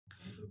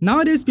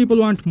Nowadays, people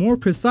want more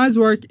precise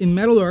work in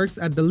metalworks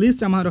at the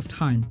least amount of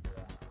time.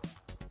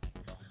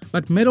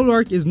 But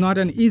metalwork is not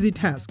an easy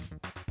task.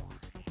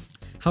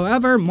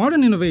 However,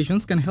 modern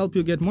innovations can help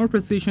you get more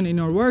precision in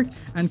your work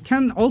and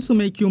can also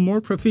make you more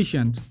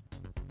proficient.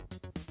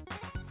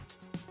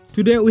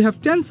 Today, we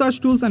have 10 such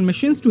tools and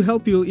machines to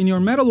help you in your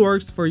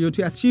metalworks for you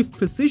to achieve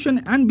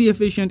precision and be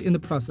efficient in the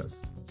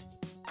process.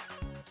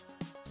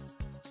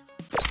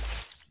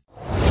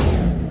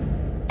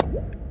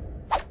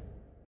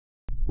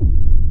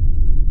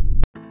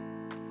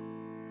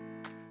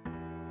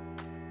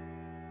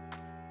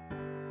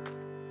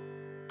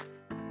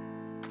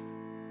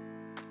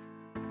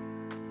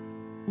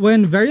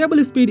 When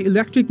variable speed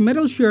electric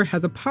metal shear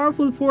has a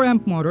powerful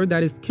 4-amp motor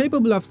that is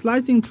capable of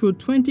slicing through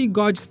 20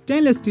 gauge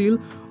stainless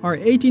steel or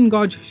 18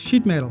 gauge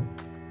sheet metal.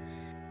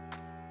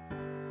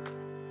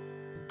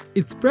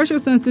 Its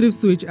pressure-sensitive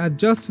switch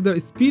adjusts the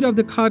speed of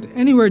the cut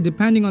anywhere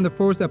depending on the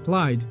force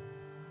applied.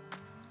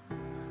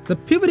 The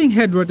pivoting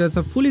head rotates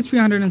a fully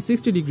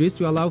 360 degrees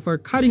to allow for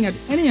cutting at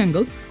any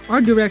angle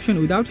or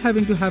direction without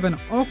having to have an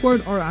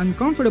awkward or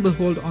uncomfortable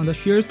hold on the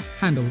shear's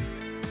handle.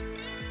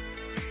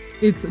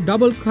 Its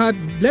double cut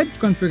blade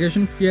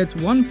configuration creates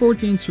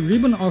 1/4-inch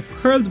ribbon of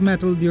curled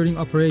metal during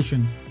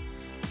operation.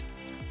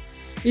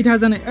 It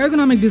has an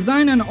ergonomic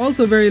design and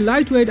also very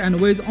lightweight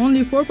and weighs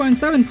only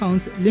 4.7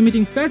 pounds,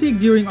 limiting fatigue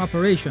during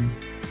operation.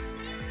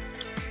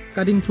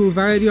 Cutting through a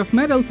variety of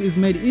metals is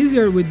made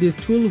easier with this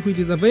tool, which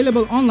is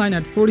available online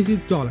at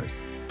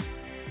 $46.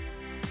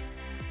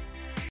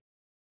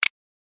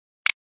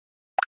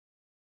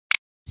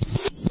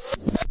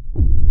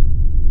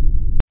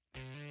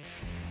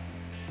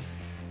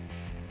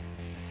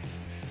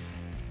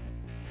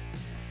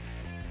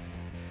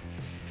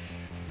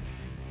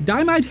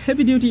 Dimide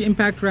heavy-duty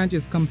impact wrench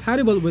is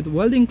compatible with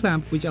welding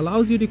clamp, which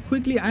allows you to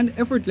quickly and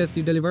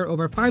effortlessly deliver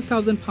over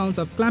 5,000 pounds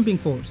of clamping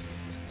force.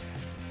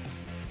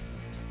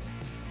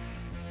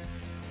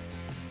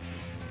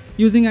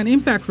 Using an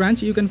impact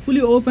wrench, you can fully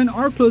open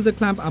or close the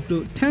clamp up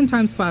to 10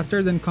 times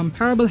faster than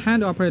comparable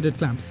hand-operated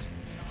clamps.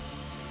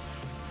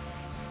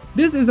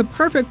 This is a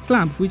perfect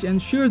clamp which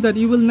ensures that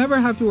you will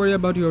never have to worry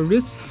about your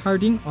wrists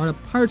hurting or a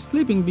part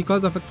slipping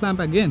because of a clamp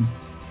again.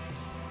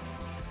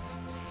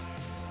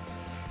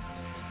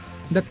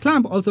 The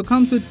clamp also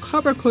comes with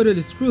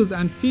copper-coated screws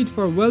and feet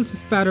for weld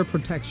spatter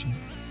protection.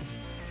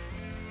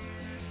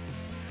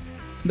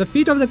 The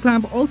feet of the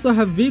clamp also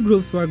have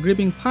V-grooves for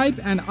gripping pipe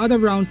and other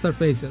round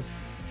surfaces.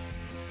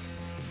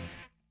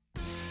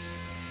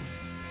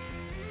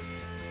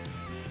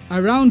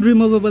 A round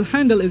removable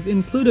handle is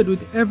included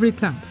with every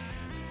clamp.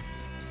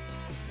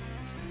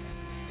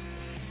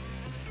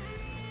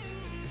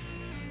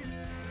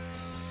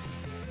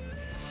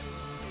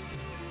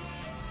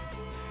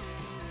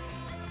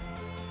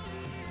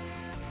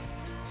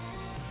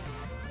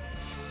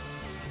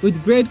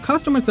 With great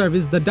customer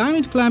service, the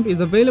Dimide clamp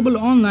is available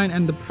online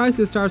and the price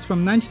starts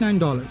from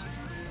 $99.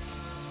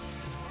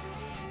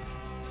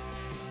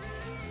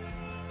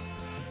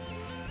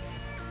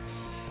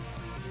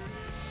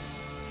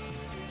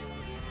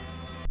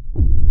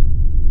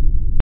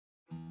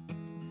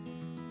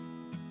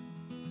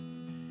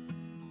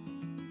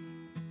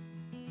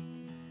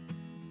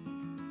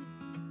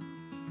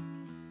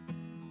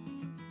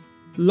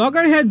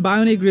 LoggerHead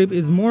Bionic grip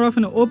is more of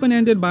an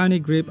open-ended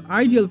bionic grip,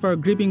 ideal for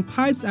gripping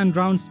pipes and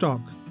round stock.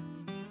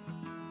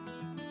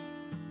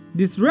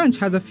 This wrench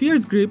has a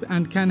fierce grip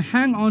and can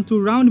hang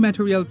onto round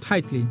material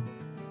tightly.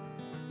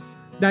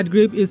 That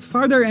grip is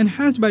further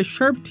enhanced by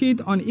sharp teeth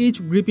on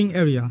each gripping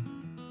area.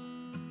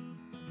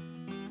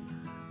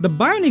 The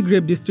Bionic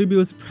grip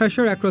distributes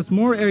pressure across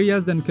more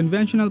areas than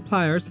conventional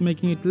pliers,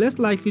 making it less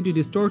likely to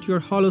distort your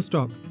hollow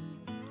stock.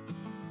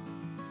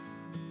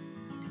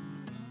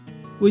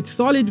 With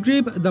solid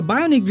grip, the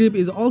Bionic grip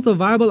is also a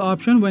viable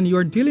option when you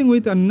are dealing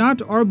with a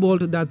nut or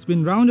bolt that's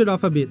been rounded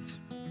off a bit.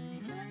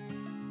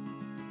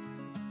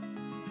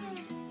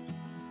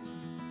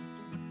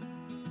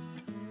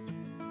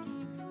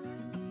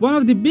 One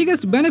of the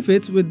biggest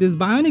benefits with this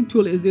Bionic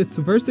tool is its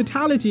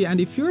versatility, and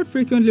if you're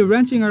frequently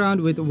wrenching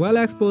around with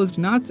well-exposed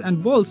nuts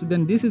and bolts,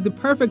 then this is the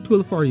perfect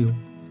tool for you.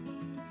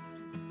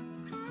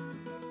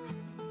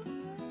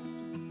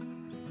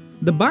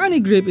 The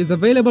Bionic grip is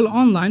available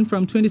online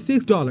from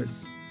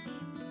 $26.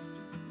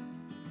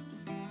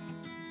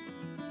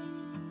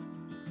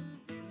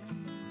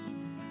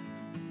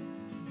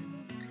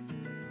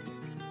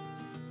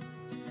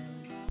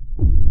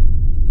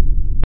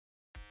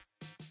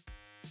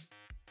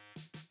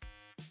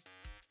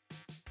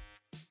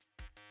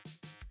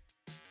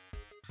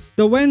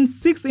 The Wen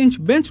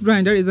 6-inch bench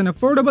grinder is an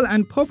affordable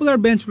and popular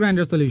bench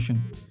grinder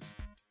solution.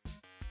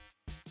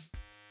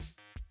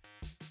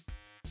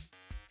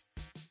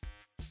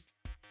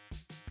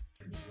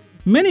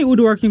 Many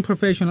woodworking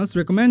professionals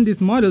recommend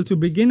this model to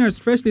beginners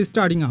freshly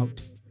starting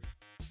out.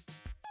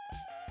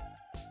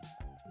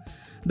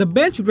 The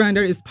bench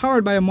grinder is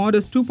powered by a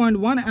modest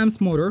 2.1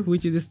 amps motor,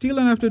 which is still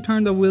enough to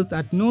turn the wheels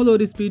at no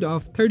load speed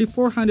of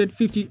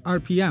 3,450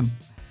 RPM.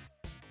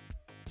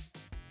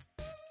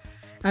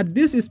 At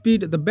this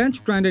speed, the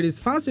bench grinder is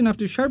fast enough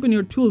to sharpen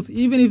your tools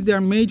even if they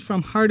are made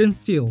from hardened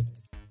steel.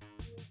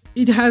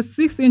 It has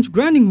 6-inch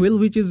grinding wheel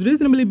which is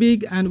reasonably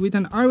big and with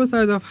an arrow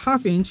size of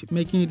 ½ inch,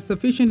 making it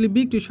sufficiently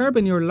big to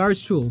sharpen your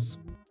large tools.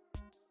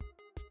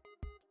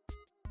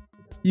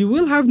 You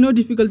will have no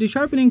difficulty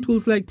sharpening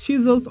tools like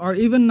chisels or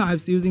even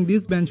knives using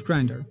this bench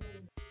grinder.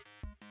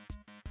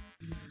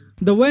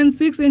 The Wen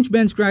 6-inch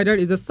bench grinder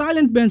is a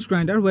silent bench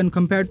grinder when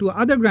compared to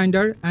other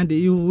grinder, and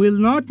you will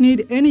not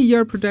need any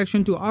ear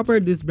protection to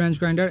operate this bench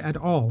grinder at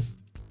all.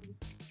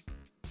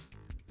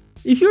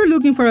 If you're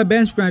looking for a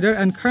bench grinder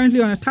and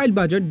currently on a tight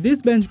budget,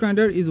 this bench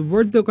grinder is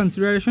worth the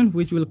consideration,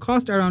 which will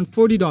cost around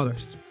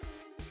 $40.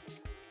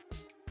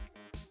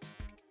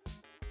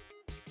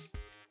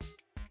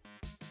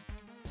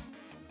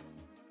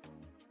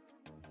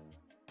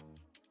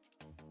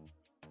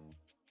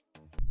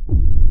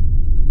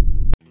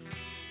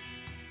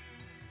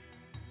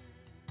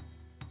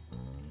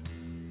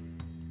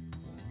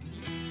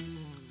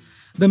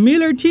 The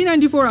Miller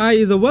T94i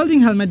is a welding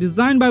helmet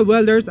designed by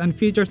welders and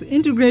features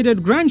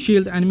integrated grind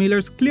shield and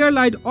Miller's clear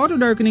light auto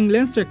darkening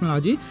lens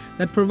technology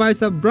that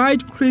provides a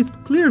bright, crisp,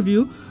 clear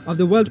view of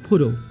the weld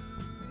puddle.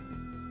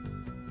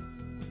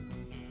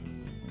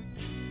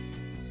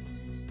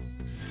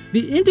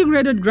 The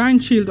integrated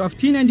grind shield of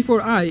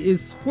T94i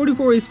is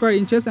 44 square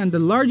inches and the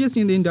largest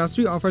in the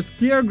industry, offers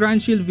clear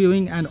grind shield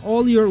viewing, and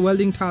all your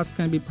welding tasks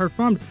can be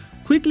performed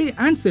quickly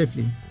and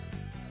safely.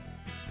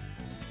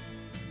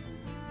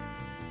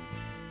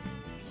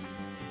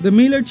 The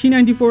Miller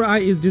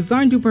T94i is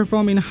designed to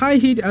perform in high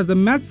heat as the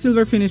matte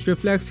silver finish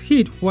reflects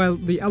heat, while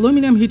the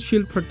aluminum heat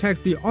shield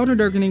protects the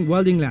auto-darkening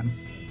welding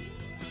lens.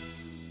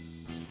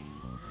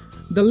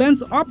 The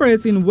lens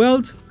operates in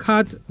weld,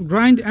 cut,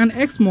 grind and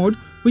X mode,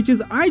 which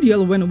is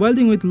ideal when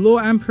welding with low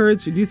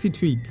amperage DC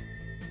twig.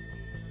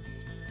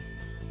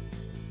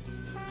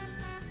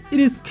 It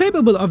is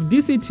capable of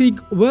DC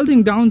TIG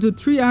welding down to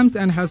 3 amps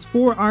and has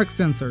 4 arc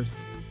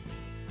sensors.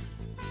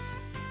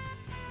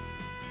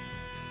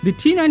 The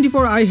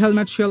T94i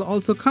helmet shell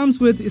also comes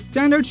with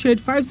standard shade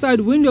 5-side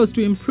windows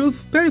to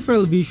improve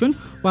peripheral vision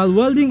while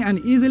welding, and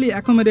easily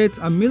accommodates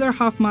a Miller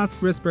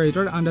half-mask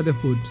respirator under the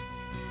hood.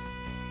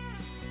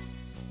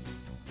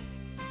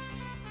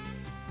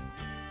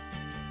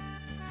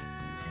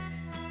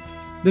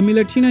 The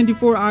Miller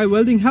T94i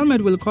welding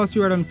helmet will cost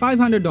you around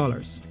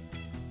 $500.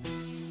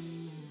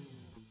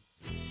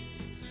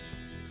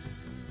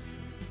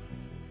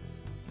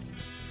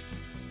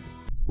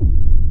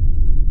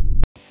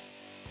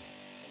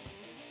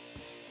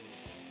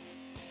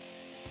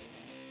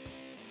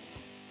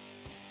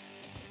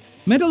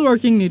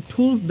 Metalworking needs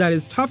tools that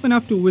is tough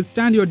enough to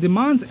withstand your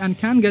demands and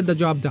can get the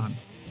job done.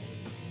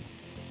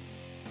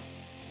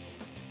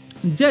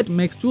 Jet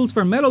makes tools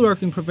for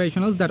metalworking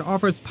professionals that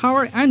offers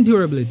power and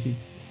durability.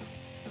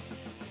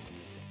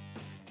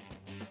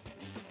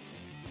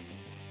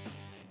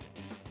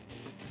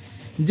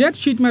 Jet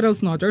sheet metal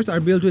notchers are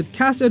built with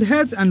casted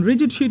heads and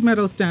rigid sheet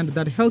metal stand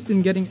that helps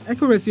in getting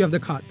accuracy of the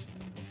cut.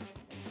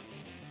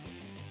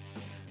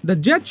 The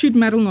Jet sheet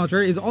metal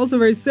notcher is also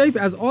very safe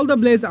as all the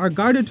blades are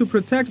guarded to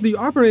protect the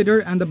operator,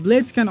 and the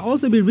blades can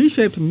also be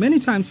reshaped many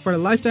times for a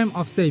lifetime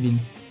of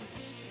savings.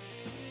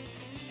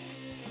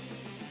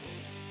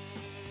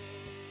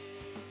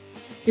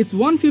 Its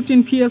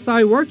 115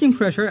 psi working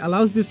pressure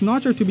allows this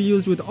notcher to be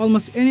used with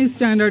almost any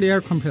standard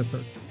air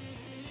compressor.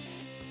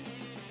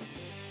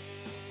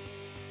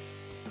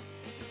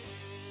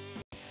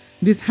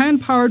 This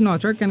hand-powered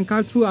notcher can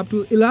cut through up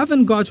to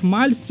 11 gauge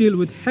mild steel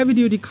with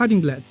heavy-duty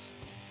cutting blades.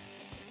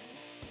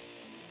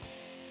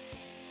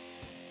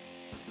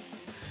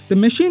 The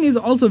machine is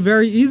also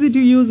very easy to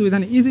use with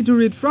an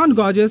easy-to-read front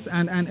gauges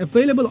and an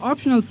available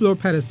optional floor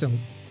pedestal.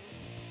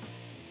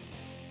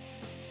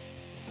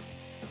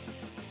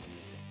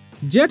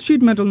 Jet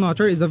sheet metal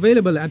notcher is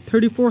available at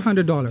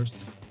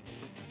 $3,400.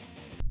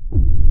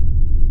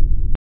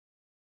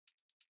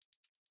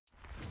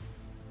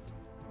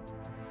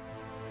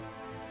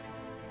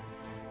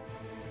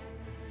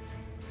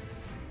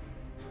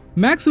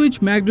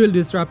 MagSwitch Magdrill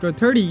Disruptor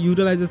 30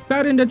 utilizes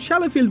patented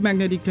shallow field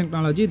magnetic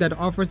technology that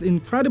offers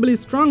incredibly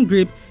strong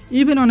grip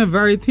even on a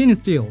very thin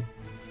steel.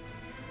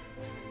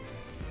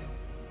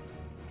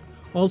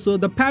 Also,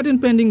 the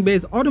patent-pending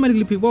base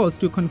automatically pivots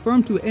to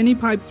conform to any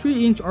pipe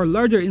 3-inch or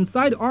larger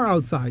inside or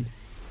outside.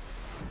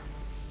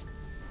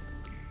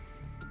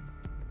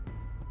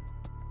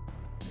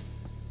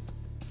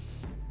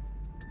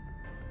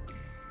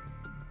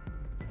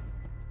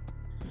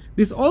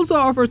 This also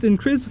offers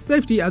increased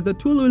safety as the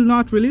tool will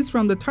not release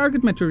from the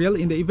target material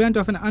in the event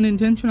of an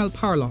unintentional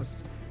power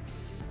loss.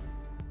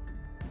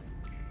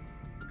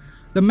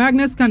 The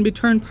magnets can be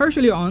turned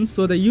partially on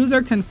so the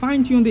user can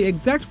fine-tune the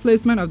exact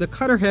placement of the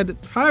cutter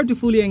head prior to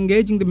fully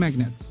engaging the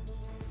magnets.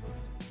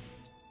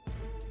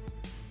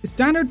 A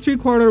standard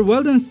 3/4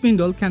 Welding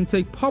spindle can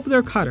take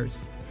popular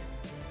cutters.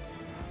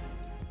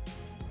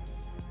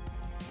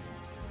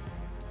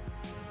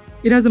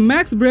 It has a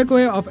max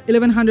breakaway of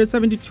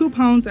 1172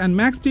 pounds and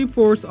max tip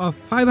force of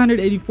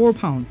 584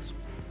 pounds.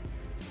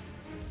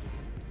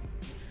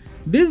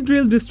 This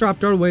Dual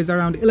Disruptor weighs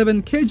around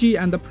 11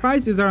 kg and the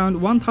price is around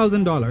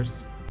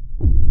 $1,000.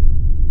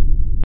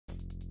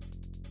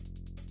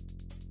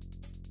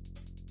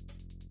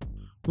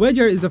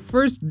 Wazer is the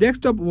first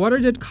desktop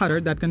Waterjet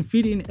cutter that can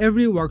fit in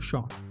every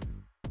workshop.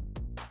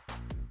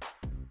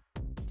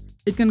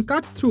 It can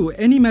cut through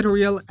any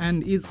material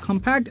and is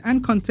compact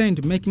and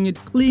contained, making it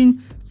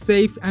clean,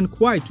 safe, and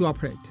quiet to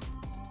operate.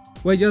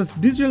 Wazer's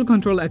digital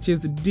control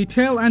achieves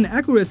detail and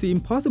accuracy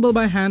impossible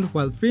by hand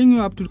while freeing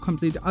you up to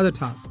complete other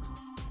tasks.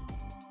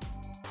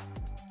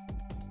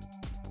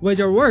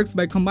 Wazer works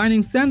by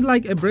combining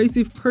sand-like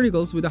abrasive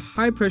particles with a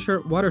high-pressure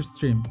water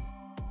stream.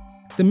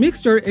 The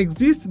mixture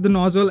exits the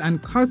nozzle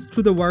and cuts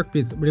through the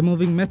workpiece,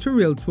 removing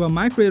material through a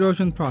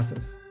microerosion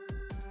process.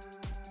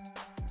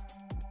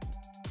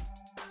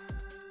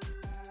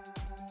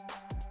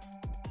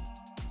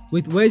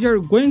 With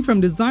Wazer, going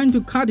from design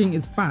to cutting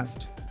is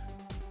fast.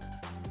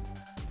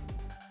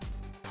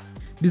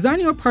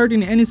 Design your part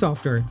in any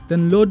software,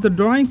 then load the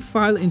drawing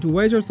file into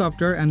Wazer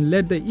software and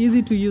let the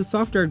easy-to-use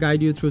software guide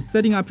you through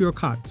setting up your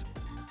cut.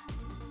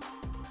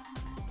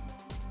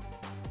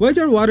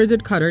 Wazer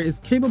Waterjet cutter is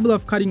capable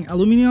of cutting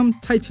aluminum,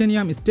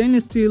 titanium,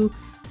 stainless steel,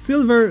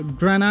 silver,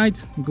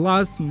 granite,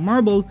 glass,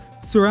 marble,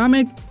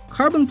 ceramic,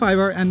 carbon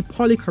fiber, and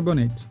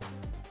polycarbonate.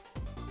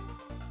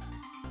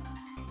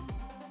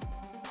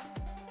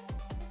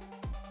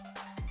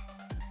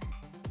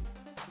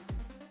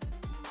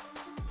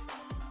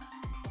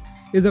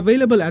 Is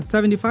available at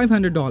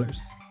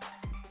 $7,500.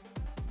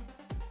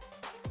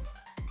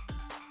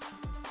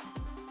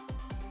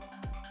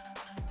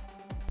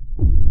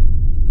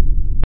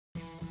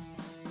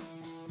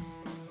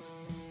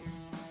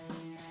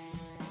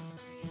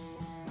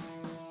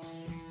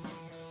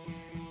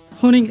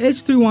 Honing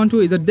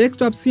H312 is a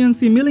desktop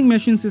CNC milling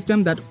machine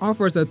system that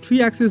offers a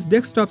 3-axis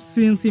desktop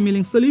CNC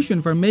milling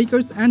solution for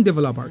makers and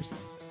developers.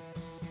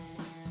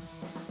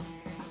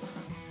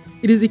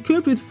 It is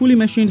equipped with fully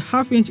machined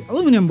half-inch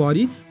aluminum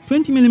body,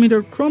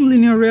 20mm chrome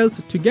linear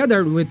rails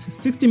together with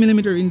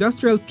 60mm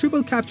industrial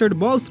triple captured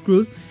ball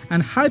screws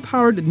and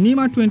high-powered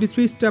NEMA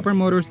 23 stepper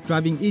motors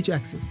driving each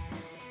axis.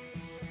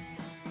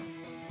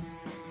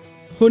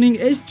 Honing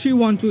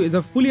H312 is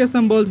a fully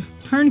assembled,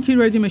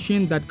 turnkey-ready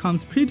machine that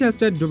comes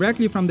pre-tested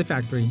directly from the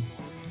factory.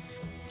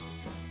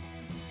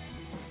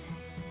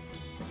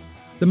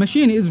 The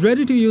machine is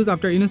ready to use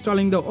after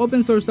installing the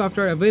open-source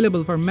software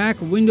available for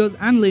Mac, Windows,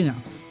 and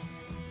Linux.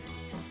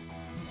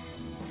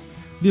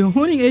 The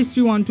Honing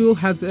H312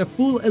 has a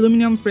full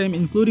aluminum frame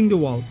including the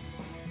walls.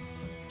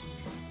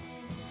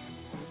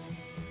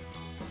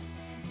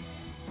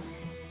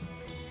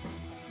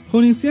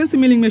 Honing CNC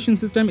milling machine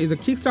system is a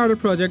Kickstarter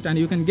project and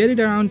you can get it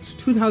around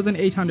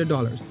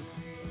 $2,800.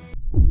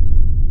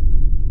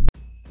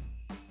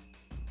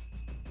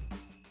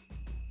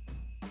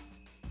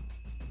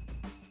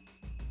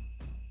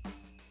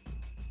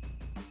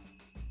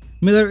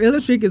 Miller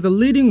Electric is a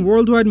leading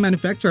worldwide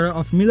manufacturer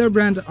of Miller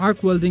brand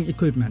arc welding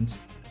equipment.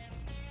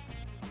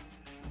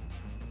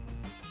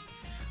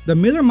 The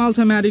Miller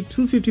Multimatic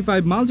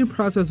 255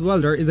 multi-process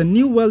welder is a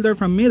new welder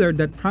from Miller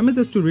that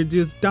promises to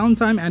reduce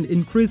downtime and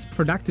increase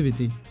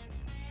productivity.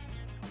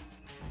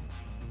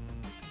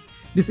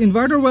 This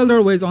inverter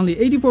welder weighs only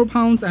 84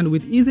 pounds and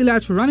with easy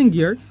latch running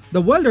gear, the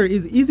welder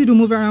is easy to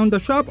move around the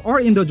shop or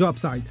in the job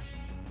site.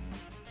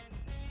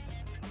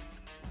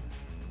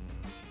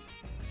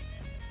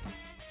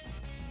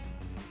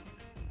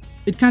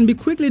 It can be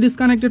quickly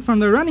disconnected from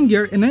the running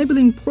gear,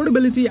 enabling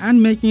portability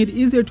and making it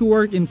easier to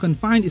work in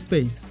confined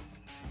space.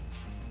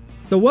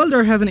 The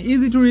welder has an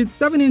easy-to-read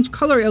 7-inch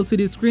color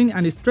LCD screen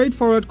and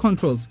straightforward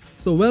controls,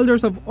 so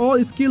welders of all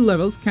skill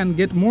levels can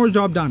get more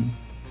job done.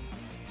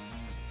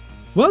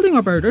 Welding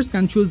operators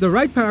can choose the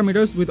right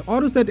parameters with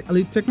AutoSet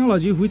Elite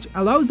technology, which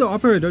allows the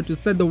operator to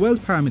set the weld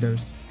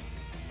parameters.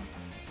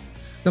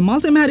 The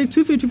Multimatic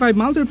 255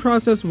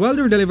 multi-process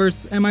welder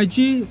delivers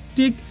MIG,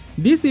 stick,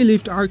 DC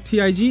lift arc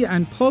TIG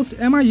and pulsed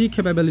MIG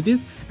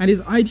capabilities and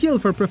is ideal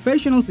for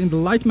professionals in the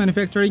light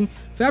manufacturing,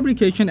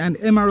 fabrication and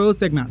MRO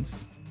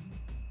segments.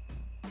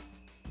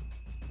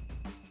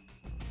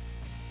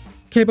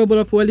 Capable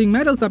of welding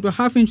metals up to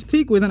half-inch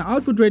thick with an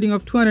output rating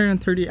of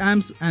 230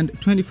 amps and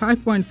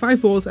 25.5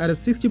 volts at a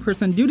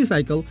 60% duty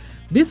cycle,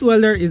 this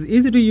welder is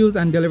easy to use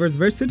and delivers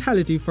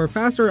versatility for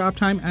faster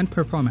uptime and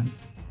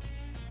performance.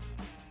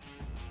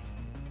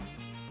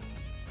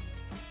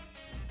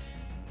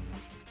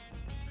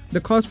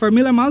 The cost for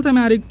Miller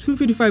Multimatic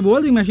 255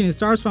 welding machine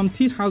starts from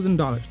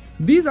 $3,000.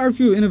 These are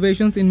few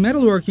innovations in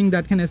metalworking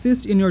that can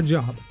assist in your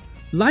job.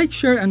 Like,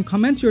 share and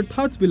comment your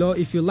thoughts below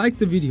if you liked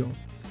the video.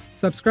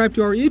 Subscribe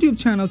to our YouTube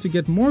channel to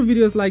get more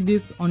videos like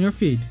this on your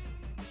feed.